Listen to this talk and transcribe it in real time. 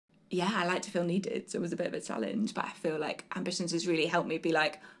yeah, I like to feel needed, so it was a bit of a challenge, but I feel like Ambitions has really helped me be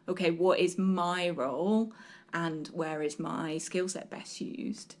like, okay, what is my role and where is my skill set best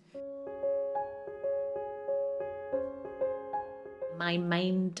used? My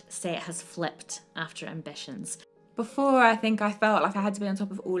mindset has flipped after Ambitions. Before, I think I felt like I had to be on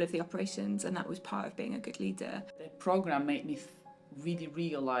top of all of the operations, and that was part of being a good leader. The program made me really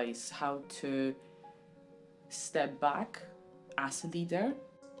realize how to step back as a leader.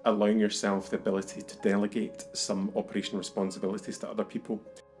 Allowing yourself the ability to delegate some operational responsibilities to other people.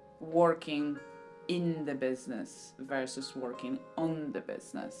 Working in the business versus working on the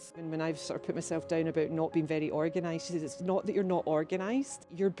business. And when I've sort of put myself down about not being very organised, she says it's not that you're not organised,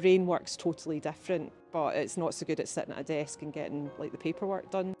 your brain works totally different, but it's not so good at sitting at a desk and getting like the paperwork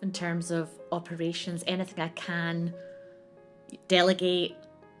done. In terms of operations, anything I can delegate,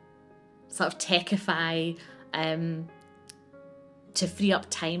 sort of techify, to free up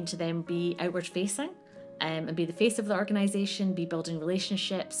time to then be outward facing and be the face of the organisation, be building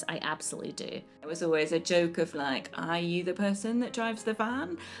relationships, I absolutely do. It was always a joke of like, are you the person that drives the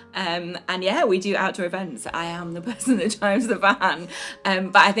van? And yeah, we do outdoor events. I am the person that drives the van.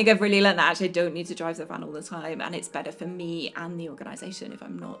 But I think I've really learned that actually I don't need to drive the van all the time, and it's better for me and the organisation if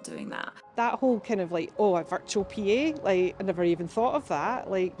I'm not doing that. That whole kind of like, oh, a virtual PA, like I never even thought of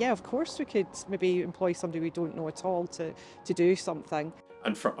that. Like, yeah, of course we could maybe employ somebody we don't know at all to do something.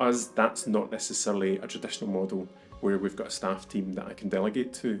 And for us, that's not necessarily a traditional model where we've got a staff team that I can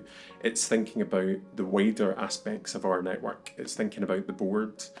delegate to. It's thinking about the wider aspects of our network. It's thinking about the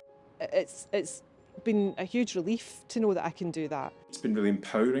board. It's been a huge relief to know that I can do that. It's been really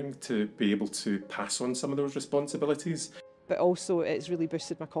empowering to be able to pass on some of those responsibilities. But also it's really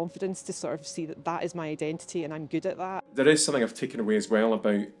boosted my confidence to sort of see that that is my identity and I'm good at that. There is something I've taken away as well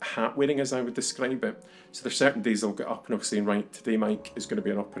about hat wearing, as I would describe it. So there's certain days I'll get up and I'll say, right, today, Mike, is going to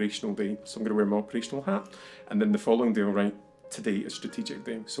be an operational day, so I'm going to wear my operational hat. And then the following day, right, today is strategic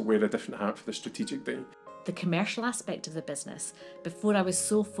day, so wear a different hat for the strategic day. The commercial aspect of the business, before I was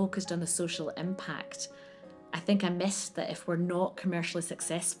so focused on the social impact, I think I missed that if we're not commercially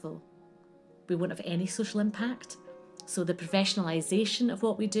successful, we won't have any social impact. So the professionalisation of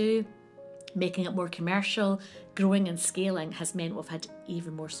what we do, making it more commercial, growing and scaling has meant we've had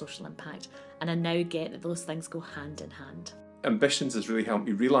even more social impact. And I now get that those things go hand in hand. Ambitions has really helped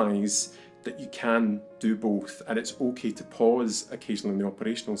me realise that you can do both, and it's okay to pause occasionally on the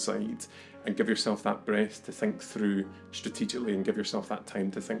operational side and give yourself that breath to think through strategically and give yourself that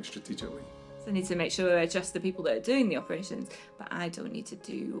time to think strategically. So I need to make sure I adjust the people that are doing the operations, but I don't need to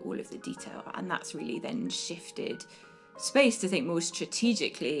do all of the detail. And that's really then shifted space to think more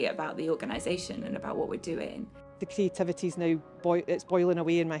strategically about the organisation and about what we're doing. The creativity's now it's boiling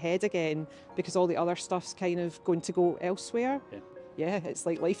away in my head again because all the other stuff's kind of going to go elsewhere. Yeah, it's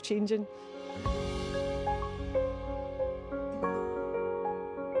like life-changing.